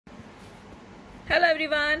Hello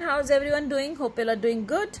everyone, how's everyone doing? Hope you are doing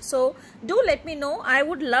good. So do let me know. I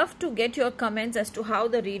would love to get your comments as to how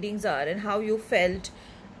the readings are and how you felt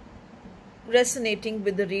resonating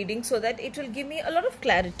with the reading, so that it will give me a lot of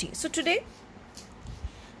clarity. So today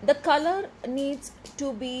the color needs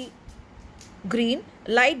to be green,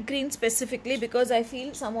 light green specifically, because I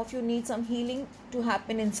feel some of you need some healing to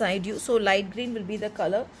happen inside you. So light green will be the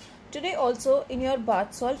color. Today also, in your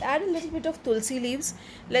bath salt, add a little bit of tulsi leaves.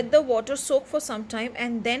 Let the water soak for some time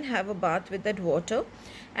and then have a bath with that water.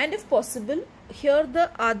 And if possible, hear the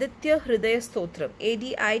Aditya Hridaya Stotram,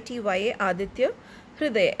 Aditya Aditya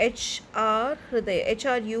Hridaya, H-R-U-Y-A-D-A,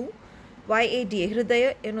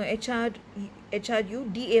 Hridaya,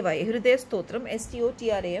 H-R-U-D-A-Y, Hridaya Stotram,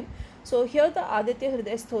 S-T-O-T-R-A-M. So hear the Aditya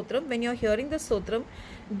Hridaya Stotram. When you are hearing the Stotram,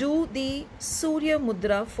 do the Surya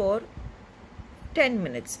Mudra for 10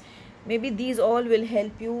 minutes. Maybe these all will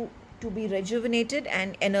help you to be rejuvenated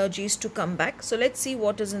and energies to come back. So let's see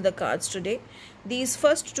what is in the cards today. These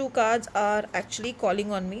first two cards are actually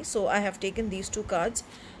calling on me, so I have taken these two cards.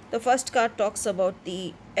 The first card talks about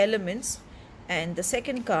the elements and the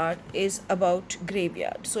second card is about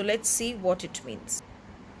graveyard. So let's see what it means.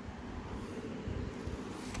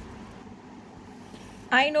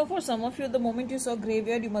 I know for some of you, the moment you saw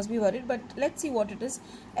graveyard, you must be worried, but let's see what it is.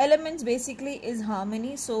 Elements basically is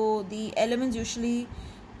harmony. So the elements usually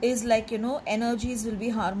is like, energies will be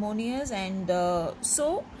harmonious, and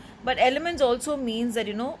but elements also means that,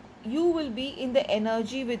 you will be in the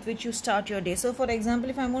energy with which you start your day. So for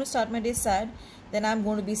example, if I'm going to start my day sad, then I'm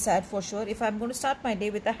going to be sad for sure. If I'm going to start my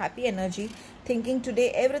day with a happy energy, thinking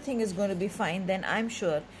today everything is going to be fine, then I'm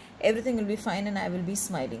sure everything will be fine and I will be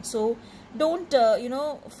smiling. So don't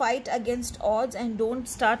fight against odds, and don't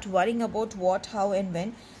start worrying about what, how and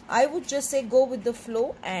when. I would just say go with the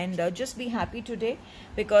flow and just be happy today,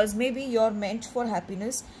 because maybe you're meant for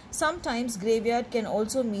happiness. Sometimes graveyard can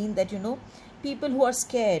also mean that, people who are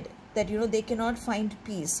scared that, they cannot find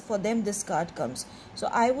peace, for them this card comes. So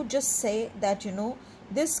I would just say that,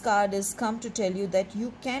 this card is come to tell you that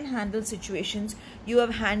you can handle situations. You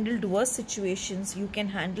have handled worse situations. You can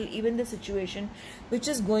handle even the situation which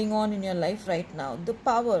is going on in your life right now. The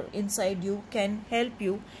power inside you can help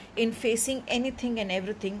you in facing anything and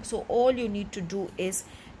everything. So all you need to do is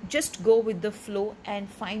just go with the flow and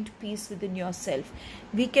find peace within yourself.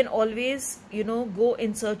 We can always, go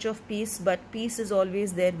in search of peace, but peace is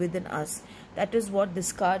always there within us. That is what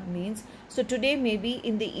this card means. So today, maybe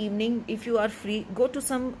in the evening, if you are free, go to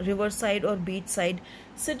some riverside or beach side,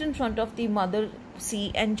 sit in front of the mother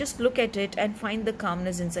sea and just look at it and find the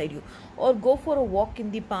calmness inside you. Or go for a walk in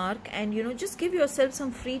the park and, just give yourself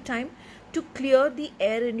some free time to clear the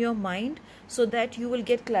air in your mind, so that you will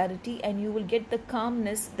get clarity and you will get the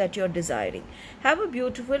calmness that you're desiring. Have a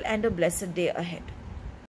beautiful and a blessed day ahead.